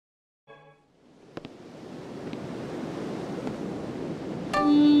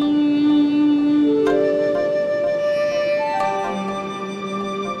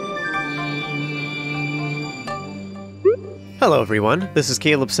Hello everyone, this is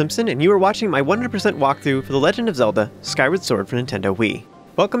Caleb Simpson, and you are watching my 100% walkthrough for The Legend of Zelda Skyward Sword for Nintendo Wii.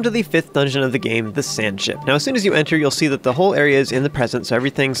 Welcome to the 5th dungeon of the game, the Sandship. Now as soon as you enter, you'll see that the whole area is in the present, so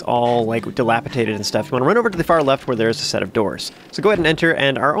everything's all like dilapidated and stuff. You want to run over to the far left where there's a set of doors. So go ahead and enter,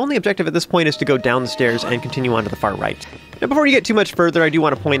 and our only objective at this point is to go down the stairs and continue on to the far right. Now before you get too much further, I do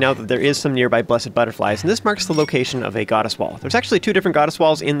want to point out that there is some nearby blessed butterflies, and this marks the location of a goddess wall. There's actually 2 different goddess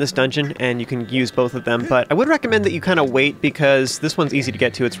walls in this dungeon, and you can use both of them, but I would recommend that you kind of wait because this one's easy to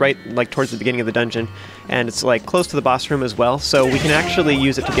get to. It's right like towards the beginning of the dungeon, and it's like close to the boss room as well, so we can actually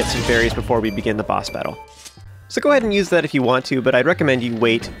use it to get some berries before we begin the boss battle. So go ahead and use that if you want to, but I'd recommend you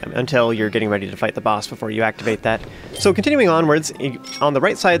wait until you're getting ready to fight the boss before you activate that. So continuing onwards, on the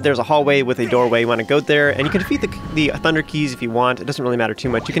right side there's a hallway with a doorway. You want to go there, and you can defeat the Thunder Keys if you want. It doesn't really matter too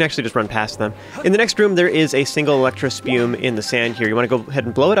much. You can actually just run past them. In the next room there is a single electro spume in the sand here. You want to go ahead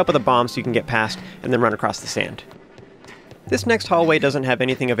and blow it up with a bomb so you can get past, and then run across the sand. This next hallway doesn't have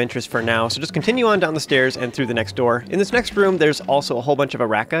anything of interest for now, so just continue on down the stairs and through the next door. In this next room, there's also a whole bunch of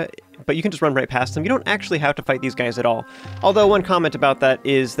Araka, but you can just run right past them. You don't actually have to fight these guys at all. Although one comment about that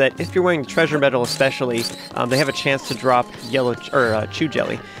is that if you're wearing the treasure medal especially, they have a chance to drop yellow chew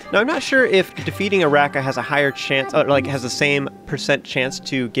jelly. Now I'm not sure if defeating Araka has a higher chance, like has the same % chance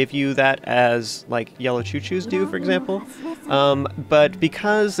to give you that as like yellow choo-choos do, for example. But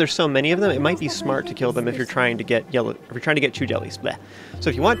because there's so many of them, it might be smart to kill them if you're trying to get chew jellies. Bleh. So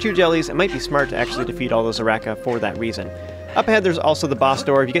if you want chew jellies, it might be smart to actually defeat all those Araka for that reason. Up ahead there's also the boss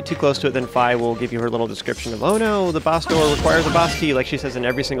door. If you get too close to it, then Fi will give you her little description of, oh no, the boss door requires a boss key, like she says in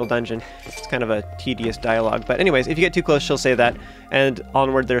every single dungeon. It's kind of a tedious dialogue. But anyways, if you get too close, she'll say that. And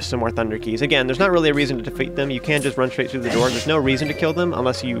onward there's some more Thunder Keys. Again, there's not really a reason to defeat them. You can just run straight through the door. There's no reason to kill them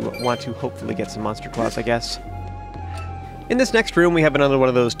unless you want to hopefully get some monster claws, I guess. In this next room, we have another one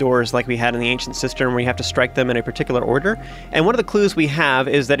of those doors like we had in the Ancient Cistern where you have to strike them in a particular order. And one of the clues we have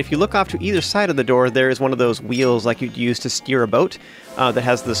is that if you look off to either side of the door, there is one of those wheels like you'd use to steer a boat that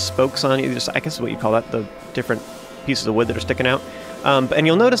has the spokes on either side. I guess is what you call that, the different pieces of wood that are sticking out. And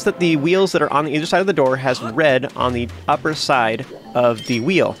you'll notice that the wheels that are on either side of the door has red on the upper side of the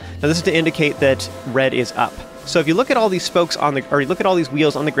wheel. Now this is to indicate that red is up. So if you look at all these spokes on the, or you look at all these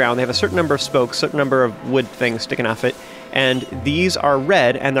wheels on the ground, they have a certain number of spokes, certain number of wood things sticking off it, and these are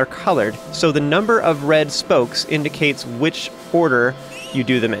red and they're colored. So the number of red spokes indicates which order you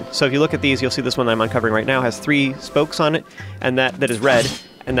do them in. So if you look at these, you'll see this one I'm uncovering right now has 3 spokes on it, and that is red,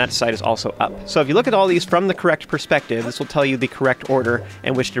 and that side is also up. So if you look at all these from the correct perspective, this will tell you the correct order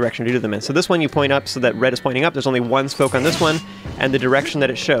and which direction to do them in. So this one you point up so that red is pointing up. There's only 1 spoke on this one, and the direction that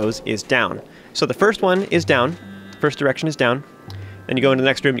it shows is down. So the first one is down, first direction is down, and you go into the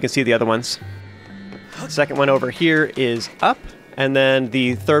next room, you can see the other ones. The second one over here is up, and then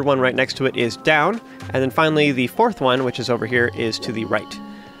the third one right next to it is down, and then finally the fourth one, which is over here, is to the right.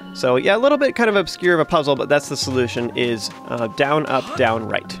 So yeah, a little bit kind of obscure of a puzzle, but that's the solution, is down, up, down,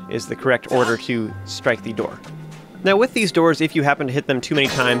 right is the correct order to strike the door. Now with these doors, if you happen to hit them too many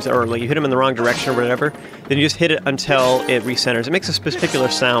times, or like you hit them in the wrong direction or whatever, then you just hit it until it recenters. It makes a particular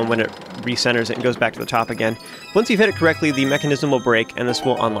sound when it recenters it and goes back to the top again. Once you've hit it correctly, the mechanism will break, and this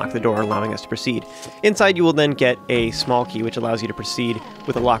will unlock the door, allowing us to proceed. Inside you will then get a small key, which allows you to proceed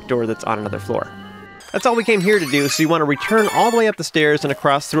with a locked door that's on another floor. That's all we came here to do, so you want to return all the way up the stairs and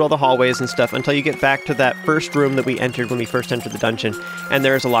across through all the hallways and stuff until you get back to that first room that we entered when we first entered the dungeon, and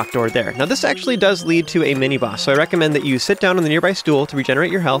there's a locked door there. Now this actually does lead to a mini-boss, so I recommend that you sit down on the nearby stool to regenerate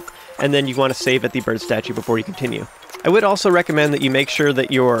your health, and then you want to save at the bird statue before you continue. I would also recommend that you make sure that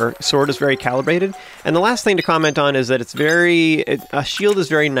your sword is very calibrated, and the last thing to comment on is that a shield is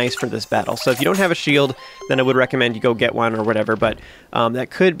very nice for this battle. So if you don't have a shield, then I would recommend you go get one or whatever, but that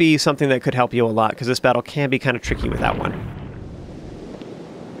could be something that could help you a lot, because this battle can be kind of tricky without one.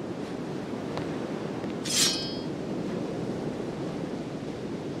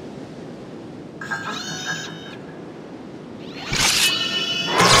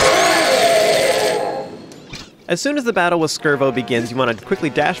 As soon as the battle with Scervo begins, you want to quickly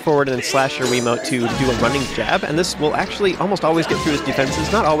dash forward and then slash your Wiimote to do a running jab, and this will actually almost always get through his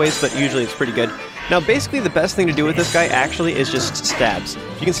defenses. Not always, but usually it's pretty good. Now basically the best thing to do with this guy actually is just stabs.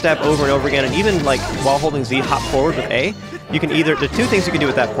 You can stab over and over again, and even like while holding Z, hop forward with A. You can either, the 2 things you can do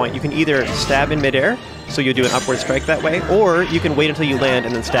at that point, you can either stab in midair, so you do an upward strike that way, or you can wait until you land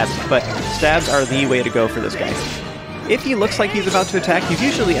and then stab him. But stabs are the way to go for this guy. if he looks like he's about to attack, he's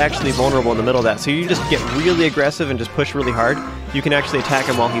usually actually vulnerable in the middle of that, so you just get really aggressive and just push really hard. You can actually attack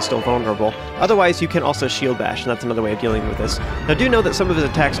him while he's still vulnerable. Otherwise, you can also shield bash, and that's another way of dealing with this. Now, do know that some of his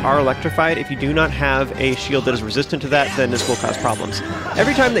attacks are electrified. If you do not have a shield that is resistant to that, then this will cause problems.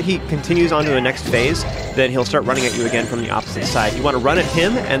 Every time that he continues on to the next phase, then he'll start running at you again from the opposite side. You want to run at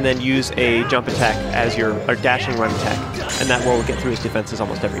him and then use a jump attack as your dashing run attack, and that will get through his defenses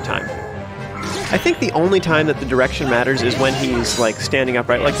almost every time. I think the only time that the direction matters is when he's like standing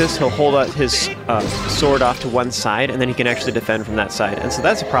upright like this. He'll hold out his sword off to one side, and then he can actually defend from that side, and so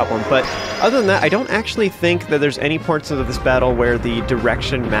that's a problem. But other than that, I don't actually think that there's any parts of this battle where the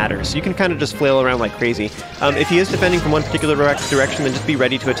direction matters. You can kind of just flail around like crazy. If he is defending from one particular direction, then just be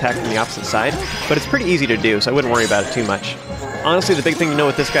ready to attack from the opposite side. But it's pretty easy to do, so I wouldn't worry about it too much. Honestly, the big thing to know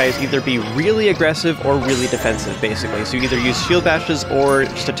with this guy is either be really aggressive or really defensive, basically. So you either use shield bashes or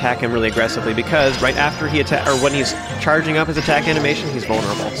just attack him really aggressively, because right after he when he's charging up his attack animation, he's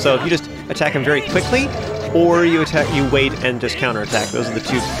vulnerable. So if you just attack him very quickly, or you wait and just counterattack. Those are the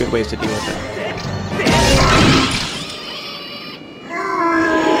two good ways to deal with it.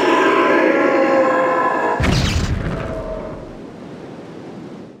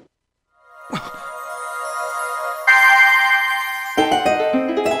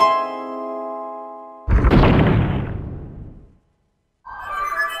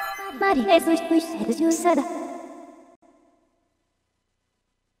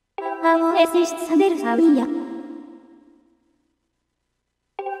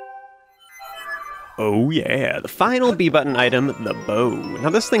 Oh yeah, the final B button item, the bow.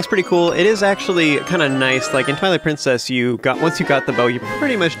 Now this thing's pretty cool. It is actually kind of nice. Like in Twilight Princess, once you got the bow, you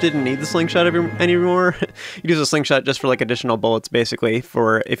pretty much didn't need the slingshot anymore. You use a slingshot just for like additional bullets, basically,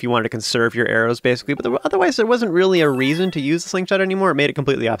 for if you wanted to conserve your arrows, basically. But otherwise, there wasn't really a reason to use the slingshot anymore. It made it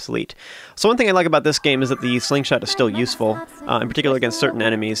completely obsolete. So one thing I like about this game is that the slingshot is still useful, in particular against certain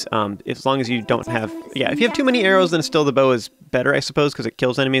enemies. As long as you don't have, if you have too many arrows, then still the bow is better, I suppose, because it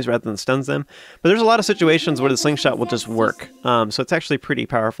kills enemies rather than stuns them. But there's a lot of situations where the slingshot will just work, so it's actually pretty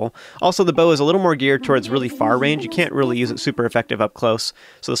powerful. Also, the bow is a little more geared towards really far range. You can't really use it super effective up close,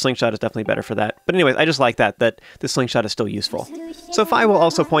 so the slingshot is definitely better for that. But anyways, I just like that the slingshot is still useful. So Fi will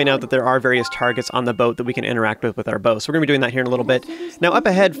also point out that there are various targets on the boat that we can interact with our bow, so we're going to be doing that here in a little bit. Now up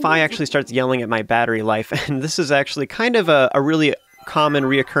ahead, Fi actually starts yelling at my battery life, and this is actually kind of a really common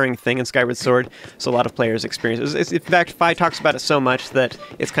reoccurring thing in Skyward Sword, so a lot of players experience it. In fact, Fi talks about it so much that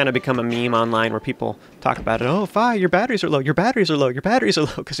it's kind of become a meme online where people talk about it. Oh, Fi, your batteries are low, your batteries are low, your batteries are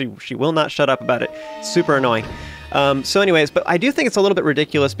low, because she will not shut up about it. Super annoying. So anyways, but I do think it's a little bit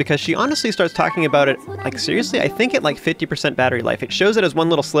ridiculous because she honestly starts talking about it, like seriously, I think at like 50% battery life. It shows it as one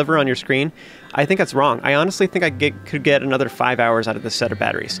little sliver on your screen. I think that's wrong. I honestly think I could get another 5 hours out of this set of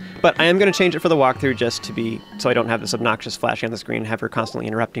batteries. But I am going to change it for the walkthrough just so I don't have this obnoxious flashing on the screen and have her constantly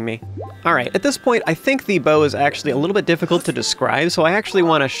interrupting me. Alright, at this point, I think the bow is actually a little bit difficult to describe, so I actually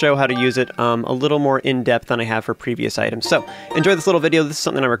want to show how to use it a little more in-depth than I have for previous items. So, enjoy this little video. This is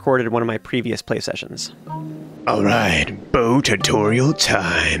something I recorded in one of my previous play sessions. Alright, bow tutorial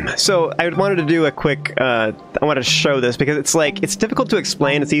time. So I wanted to do a quick, I wanted to show this because it's difficult to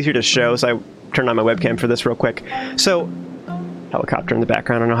explain, it's easier to show, so I turned on my webcam for this real quick. So, helicopter in the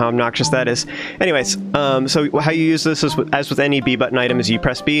background, I don't know how obnoxious that is. Anyways, so how you use this is, as with any B button item, is you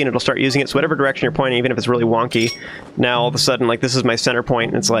press B and it'll start using it, so whatever direction you're pointing, even if it's really wonky. Now all of a sudden, like, this is my center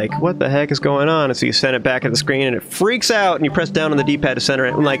point, and it's like, what the heck is going on? And so you send it back at the screen and it freaks out, and you press down on the D-pad to center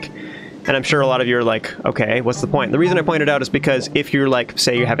it, and I'm sure a lot of you are like, okay, what's the point? The reason I pointed out is because if you're like,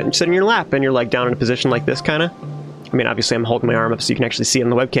 say you have it sitting in your lap and you're like down in a position like this kind of, I mean, obviously I'm holding my arm up so you can actually see it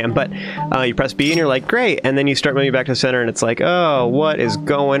on the webcam, but you press B and you're like, great, and then you start moving back to the center and it's like, oh, what is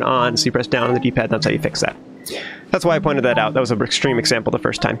going on? So you press down on the D-pad, that's how you fix that. That's why I pointed that out. That was an extreme example the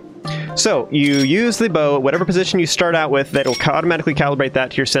first time. So, you use the bow, whatever position you start out with, that'll automatically calibrate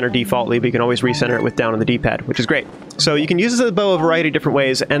that to your center defaultly, but you can always recenter it with down on the D-pad, which is great. So you can use the bow a variety of different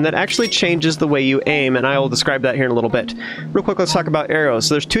ways, and that actually changes the way you aim, and I will describe that here in a little bit. Real quick, let's talk about arrows.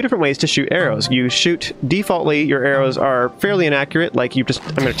 So there's two different ways to shoot arrows. You shoot, defaultly, your arrows are fairly inaccurate, like I'm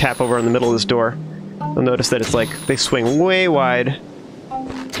going to tap over in the middle of this door. You'll notice that it's like, they swing way wide,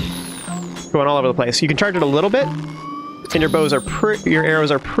 going all over the place. You can charge it a little bit, and your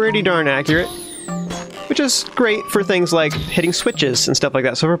arrows are pretty darn accurate. which is great for things like hitting switches and stuff like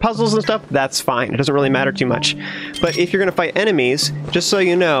that. So for puzzles and stuff, that's fine. It doesn't really matter too much. But if you're going to fight enemies, just so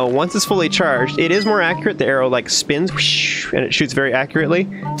you know, once it's fully charged, it is more accurate. The arrow like spins whoosh, and it shoots very accurately,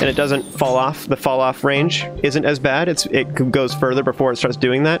 and it doesn't fall off. The fall off range isn't as bad. It goes further before it starts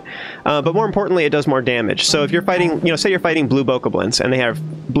doing that. But more importantly, it does more damage. So if you're fighting, you know, say you're fighting blue bokoblins, and they have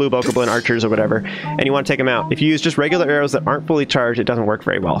blue bokoblin archers or whatever, and you want to take them out. If you use just regular arrows that aren't fully charged, it doesn't work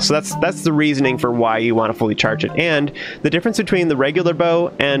very well. So that's the reasoning for why you want to fully charge it. And the difference between the regular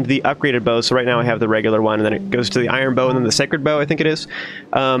bow and the upgraded bow, so right now I have the regular one, and then it goes to the iron bow and then the sacred bow, I think it is.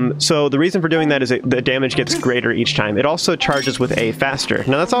 So the reason for doing that is the damage gets greater each time. It also charges with A faster.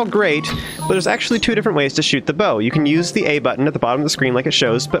 Now that's all great, but there's actually two different ways to shoot the bow. You can use the A button at the bottom of the screen like it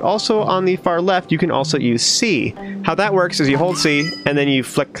shows, but also on the far left you can also use C. How that works is you hold C and then you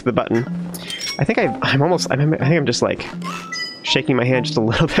flick the button. I think I'm just like shaking my hand just a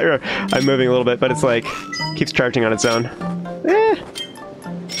little bit, or I'm moving a little bit, but it's like keeps charging on its own.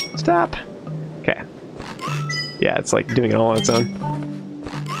 Stop. Okay. Yeah, it's like doing it all on its own.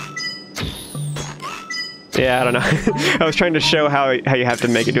 Yeah, I don't know. I was trying to show how you have to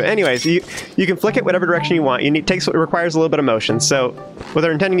make it do it. Anyways, you can flick it whatever direction you want. It requires a little bit of motion. So what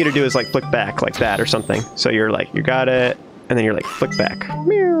they're intending you to do is like flick back like that or something. So you're like, you got it, and then you're like flick back.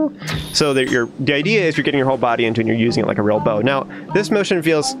 Meow. So the idea is you're getting your whole body into it and you're using it like a real bow. Now this motion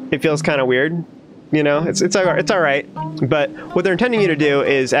feels kind of weird. You know, it's all right. But what they're intending you to do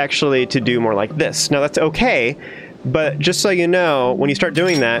is actually to do more like this. Now that's okay, but just so you know, when you start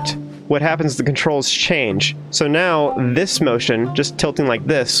doing that, what happens is the controls change. So now this motion, just tilting like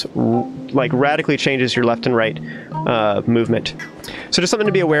this, like radically changes your left and right movement. So just something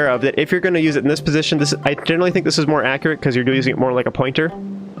to be aware of, that if you're going to use it in this position, I generally think this is more accurate because you're using it more like a pointer.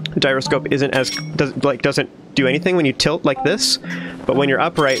 The gyroscope isn't doesn't do anything when you tilt like this, but when you're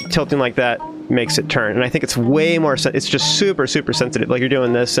upright, tilting like that makes it turn. And I think it's way more, it's just super sensitive. Like you're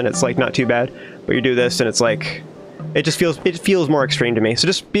doing this and it's like not too bad, but you do this and it's like, it feels more extreme to me. So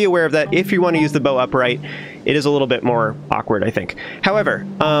just be aware of that. If you want to use the bow upright, it is a little bit more awkward, I think. However,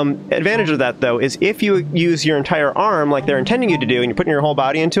 advantage of that though is if you use your entire arm like they're intending you to do and you're putting your whole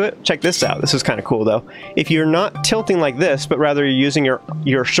body into it, check this out. This is kind of cool though. If you're not tilting like this, but rather you're using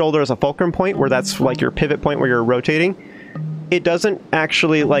your shoulder as a fulcrum point, where that's like your pivot point where you're rotating, it doesn't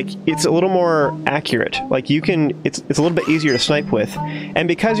actually, like, it's a little more accurate. Like you can, it's a little bit easier to snipe with. And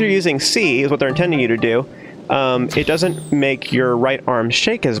because you're using C, is what they're intending you to do, it doesn't make your right arm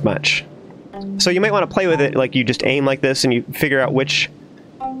shake as much. So you might want to play with it, like you just aim like this and you figure out which,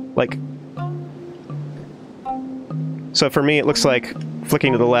 like... So for me it looks like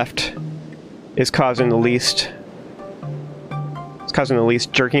flicking to the left is causing the least... It's causing the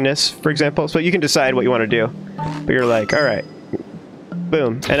least jerkiness, for example. So you can decide what you want to do. But you're like, alright.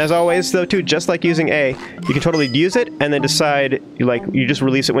 Boom. And as always, though, too, just like using A, you can totally use it and then decide, you just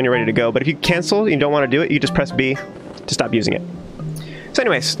release it when you're ready to go. But if you cancel and you don't want to do it, you just press B to stop using it. So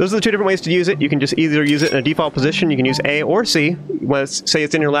anyways, those are the two different ways to use it. You can just either use it in a default position, you can use A or C. When say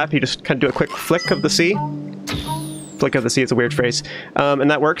it's in your lap, you just kind of do a quick flick of the C. Flick of the C, it's a weird phrase. And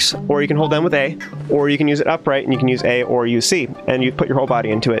that works. Or you can hold down with A, or you can use it upright and you can use A or use C. And you put your whole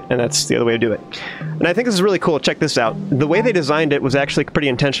body into it, and that's the other way to do it. And I think this is really cool. Check this out. The way they designed it was actually pretty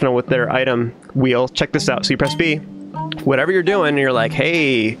intentional with their item wheel. Check this out. So you press B. Whatever you're doing, you're like,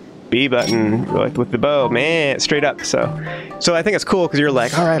 hey, B button, like with the bow, man, straight up. So I think it's cool because you're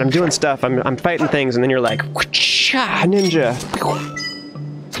like, all right, I'm doing stuff, I'm fighting things, and then you're like, ninja.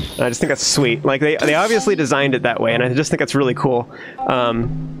 And I just think that's sweet. Like they obviously designed it that way, and I just think that's really cool.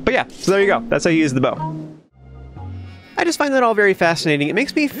 But yeah, so there you go. That's how you use the bow. I just find that all very fascinating. It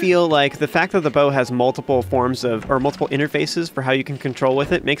makes me feel like the fact that the bow has multiple forms of, or multiple interfaces for how you can control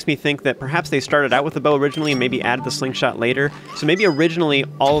with it, makes me think that perhaps they started out with the bow originally and maybe added the slingshot later. So maybe originally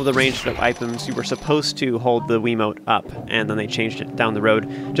all of the ranged up items you were supposed to hold the Wiimote up, and then they changed it down the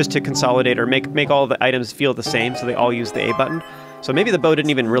road just to consolidate or make all the items feel the same, so they all use the A button. So maybe the bow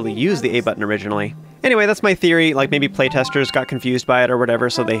didn't even really use the A button originally. Anyway, that's my theory. Like maybe playtesters got confused by it or whatever,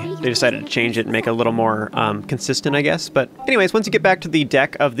 so they decided to change it and make it a little more consistent, I guess. But anyways, once you get back to the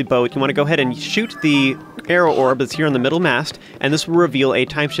deck of the boat, you want to go ahead and shoot the arrow orb that's here on the middle mast, and this will reveal a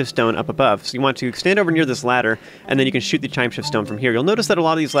timeshift stone up above. So you want to stand over near this ladder, and then you can shoot the timeshift stone from here. You'll notice that a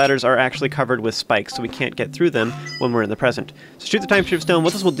lot of these ladders are actually covered with spikes, so we can't get through them when we're in the present. So shoot the timeshift stone.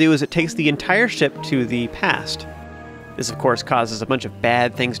 What this will do is it takes the entire ship to the past. This, of course, causes a bunch of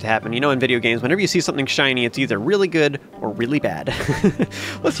bad things to happen. You know, in video games, whenever you see something shiny, it's either really good or really bad.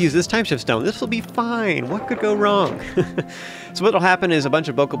 Let's use this time shift stone. This will be fine. What could go wrong? So what will happen is a bunch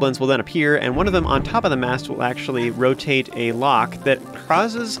of bokoblins will then appear, and one of them on top of the mast will actually rotate a lock that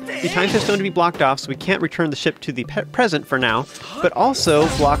causes the time shift stone to be blocked off, so we can't return the ship to the present for now, but also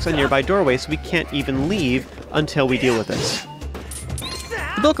blocks a nearby doorway, so we can't even leave until we deal with this.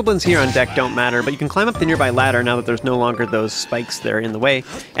 The bokoblins here on deck don't matter, but you can climb up the nearby ladder now that there's no longer those spikes there in the way,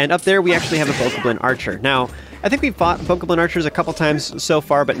 and up there we actually have a bokoblin archer. Now, I think we've fought bokoblin archers a couple times so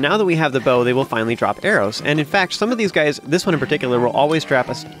far, but now that we have the bow, they will finally drop arrows. And in fact, some of these guys, this one in particular, will always drop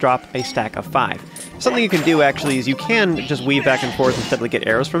a stack of 5. Something you can do actually is you can just weave back and forth and steadily get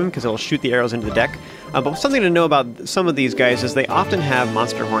arrows from them, because it'll shoot the arrows into the deck. But something to know about some of these guys is they often have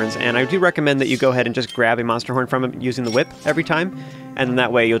monster horns, and I do recommend that you go ahead and just grab a monster horn from them using the whip every time, and then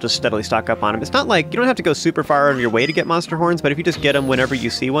that way you'll just steadily stock up on them. It's not like, you don't have to go super far out of your way to get monster horns, but if you just get them whenever you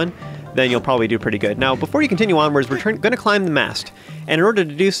see one, then you'll probably do pretty good. Now, before you continue onwards, we're going to climb the mast. And in order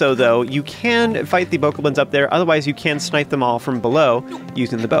to do so, though, you can fight the bokoblins up there, otherwise you can snipe them all from below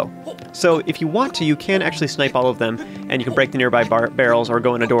using the bow. So if you want to, you can actually snipe all of them, and you can break the nearby barrels or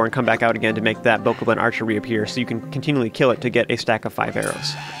go in a door and come back out again to make that bokoblin archer reappear, so you can continually kill it to get a stack of 5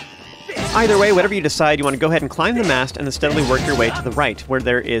 arrows. Either way, whatever you decide, you want to go ahead and climb the mast and then steadily work your way to the right, where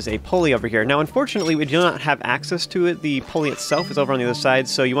there is a pulley over here. Now, unfortunately, we do not have access to it. The pulley itself is over on the other side,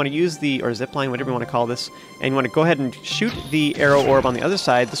 so you want to use the, or zip line, whatever you want to call this, and you want to go ahead and shoot the arrow orb on the other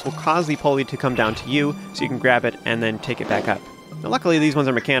side. This will cause the pulley to come down to you, so you can grab it and then take it back up. Now, luckily, these ones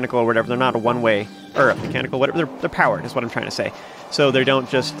are mechanical or whatever. They're not a one-way, or mechanical, whatever. They're powered, is what I'm trying to say. So they don't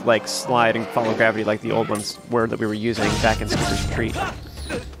just, like, slide and follow gravity like the old ones were that we were using back in Skipper's Retreat.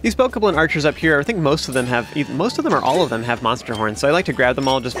 These bokoblin archers up here, I think most of them or all of them have monster horns, so I like to grab them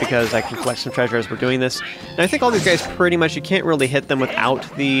all just because I can collect some treasure as we're doing this. And I think all these guys pretty much, you can't really hit them without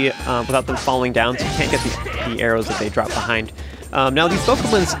them falling down, so you can't get the arrows that they drop behind. Now, these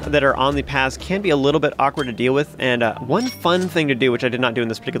bokoblins that are on the paths can be a little bit awkward to deal with, and one fun thing to do, which I did not do in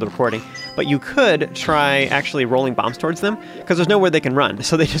this particular recording, but you could try actually rolling bombs towards them, because there's nowhere they can run,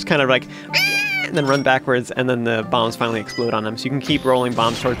 so they just kind of like, and then run backwards, and then the bombs finally explode on them. So you can keep rolling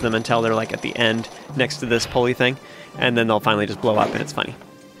bombs towards them until they're like at the end next to this pulley thing, and then they'll finally just blow up, and it's funny.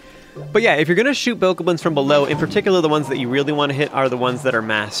 But yeah, if you're going to shoot bokoblins from below, in particular the ones that you really want to hit are the ones that are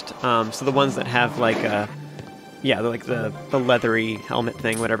masked. So the ones that have like yeah, like the leathery helmet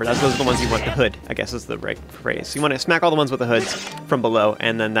thing, whatever. Those are the ones you want, the hood, I guess is the right phrase. So you want to smack all the ones with the hoods from below,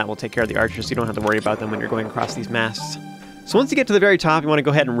 and then that will take care of the archers, so you don't have to worry about them when you're going across these masts. So once you get to the very top, you want to go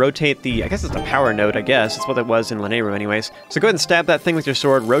ahead and rotate the, I guess it's the power node, I guess. It's what it was in Lanayru anyways. So go ahead and stab that thing with your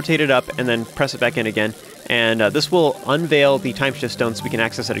sword, rotate it up, and then press it back in again. And this will unveil the time shift stone so we can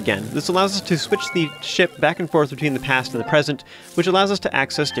access it again. This allows us to switch the ship back and forth between the past and the present, which allows us to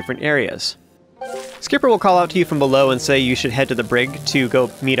access different areas. Skipper will call out to you from below and say you should head to the brig to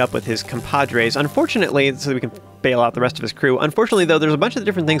go meet up with his compadres. Unfortunately, so we can bail out the rest of his crew. Unfortunately, though, there's a bunch of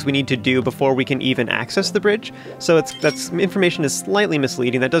different things we need to do before we can even access the bridge. So that's information is slightly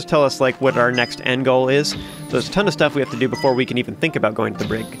misleading. That does tell us like what our next end goal is. So there's a ton of stuff we have to do before we can even think about going to the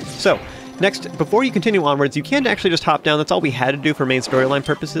brig. So next, before you continue onwards, you can actually just hop down. That's all we had to do for main storyline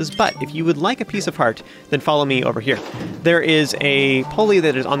purposes, but if you would like a piece of heart, then follow me over here. There is a pulley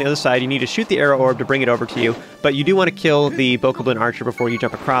that is on the other side. You need to shoot the arrow orb to bring it over to you, but you do want to kill the bokoblin archer before you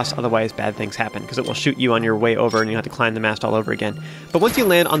jump across, otherwise bad things happen, because it will shoot you on your way over and you have to climb the mast all over again. But once you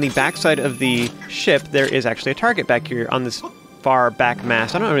land on the backside of the ship, there is actually a target back here on this far back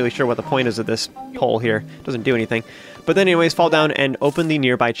mast. I'm not really sure what the point is of this pole here. It doesn't do anything. But then anyways, fall down and open the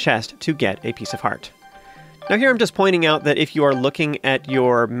nearby chest to get a piece of heart. Now here I'm just pointing out that if you are looking at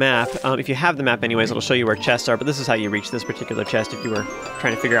your map, if you have the map anyways, it'll show you where chests are, but this is how you reach this particular chest if you were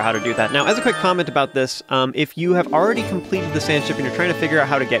trying to figure out how to do that. Now, as a quick comment about this, if you have already completed the Sandship and you're trying to figure out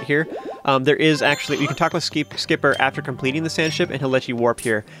how to get here, there is actually, you can talk with Skipper after completing the Sandship and he'll let you warp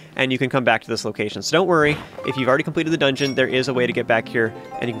here and you can come back to this location. So don't worry, if you've already completed the dungeon, there is a way to get back here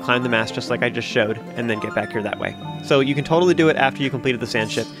and you can climb the mast just like I just showed and then get back here that way. So you can totally do it after you completed the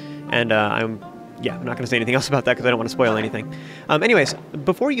Sandship, and yeah, I'm not going to say anything else about that because I don't want to spoil anything. Anyways,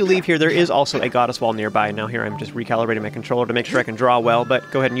 before you leave here, there is also a goddess wall nearby. Now here I'm just recalibrating my controller to make sure I can draw well, but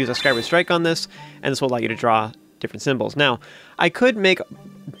go ahead and use a Skyward Strike on this, and this will allow you to draw different symbols. Now, I could make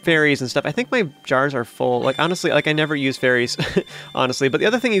fairies and stuff. I think my jars are full. Like, honestly, like, I never use fairies, honestly. But the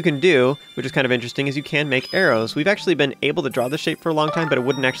other thing you can do, which is kind of interesting, is you can make arrows. We've actually been able to draw this shape for a long time, but it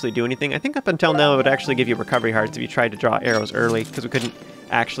wouldn't actually do anything. I think up until now, it would actually give you recovery hearts if you tried to draw arrows early, because we couldn't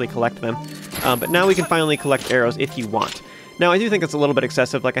actually collect them. But now we can finally collect arrows if you want. Now, I do think it's a little bit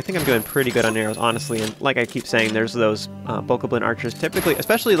excessive. Like, I think I'm doing pretty good on arrows, honestly, and like I keep saying, there's those Bokoblin archers, typically,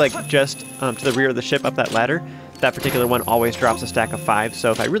 especially like just to the rear of the ship up that ladder. That particular one always drops a stack of 5,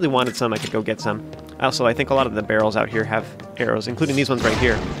 so if I really wanted some, I could go get some. Also, I think a lot of the barrels out here have arrows, including these ones right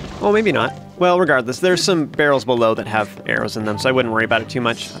here. Oh, maybe not. Well, regardless, there's some barrels below that have arrows in them, so I wouldn't worry about it too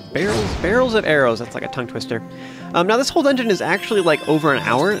much. Barrels of arrows, that's like a tongue twister. Now, this whole dungeon is actually like over an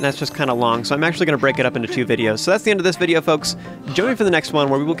hour, and that's just kind of long, so I'm actually going to break it up into 2 videos. So that's the end of this video, folks. Join me for the next one,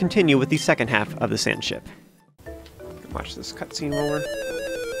 where we will continue with the second half of the Sandship. Watch this cutscene while we're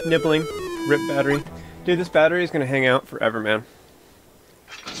nibbling. Rip battery. Dude, this battery is going to hang out forever, man.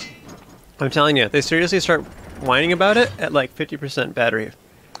 I'm telling you, they seriously start whining about it at like 50% battery.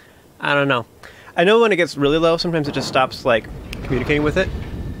 I don't know. I know when it gets really low, sometimes it just stops like communicating with it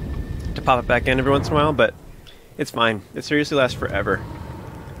to pop it back in every once in a while, but it's fine. It seriously lasts forever.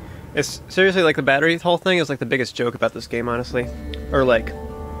 It's seriously like the battery whole thing is like the biggest joke about this game, honestly. Or like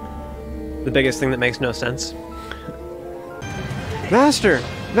the biggest thing that makes no sense. Master!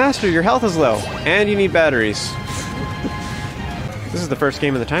 Master, your health is low, and you need batteries. This is the first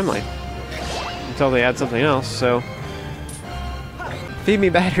game of the timeline. Until they add something else, so... Feed me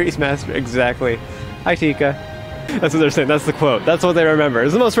batteries, Master. Exactly. Hi, Tika. That's what they're saying. That's the quote. That's what they remember.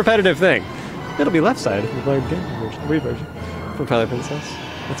 It's the most repetitive thing. It'll be left side of the blind game version, Wii version. From Twilight Princess.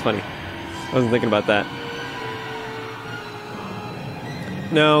 That's funny. I wasn't thinking about that.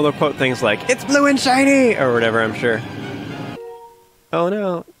 No, they'll quote things like, "It's blue and shiny!" or whatever, I'm sure. Oh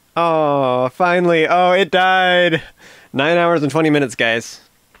no. Oh, finally. Oh, it died. 9 hours and 20 minutes, guys.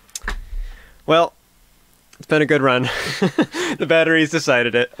 Well, it's been a good run. The batteries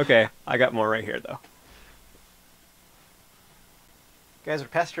decided it. Okay, I got more right here, though. You guys were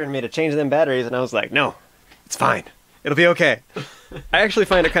pestering me to change them batteries, and I was like, no, it's fine. It'll be okay. I actually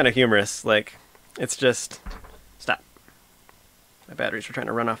find it kind of humorous. Like, it's just... Stop. My batteries were trying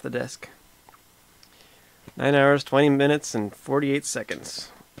to run off the disc. 9 hours, 20 minutes, and 48 seconds.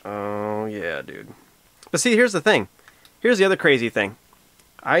 Oh, yeah, dude. But see, here's the thing. Here's the other crazy thing.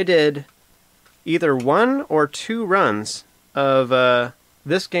 I did either 1 or 2 runs of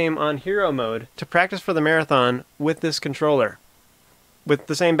this game on hero mode to practice for the marathon with this controller. With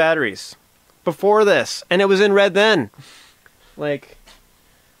the same batteries. Before this. And it was in red then. Like,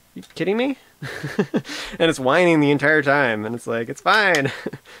 you kidding me? And it's whining the entire time. And it's like, it's fine.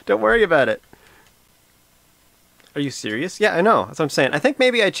 Don't worry about it. Are you serious? Yeah, I know. That's what I'm saying. I think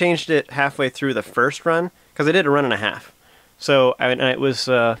maybe I changed it halfway through the first run. Because I did a run and a half. So it was,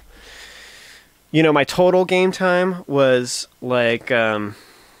 you know, my total game time was like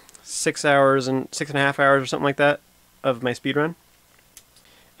 6 hours and 6.5 hours or something like that of my speed run.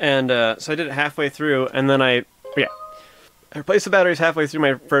 And so I did it halfway through, and then I replaced the batteries halfway through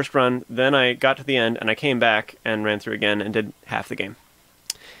my first run. Then I got to the end, and I came back and ran through again and did half the game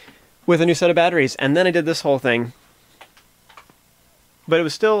with a new set of batteries. And then I did this whole thing. But it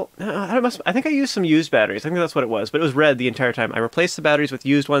was still, I think I used some used batteries. I think that's what it was. But it was red the entire time. I replaced the batteries with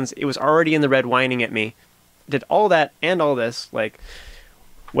used ones. It was already in the red whining at me. Did all that and all this, like,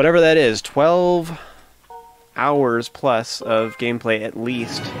 whatever that is, 12 hours plus of gameplay at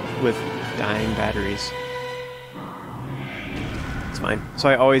least with dying batteries. It's fine. So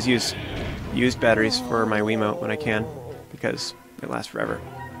I always use used batteries for my Wiimote when I can, because they last forever.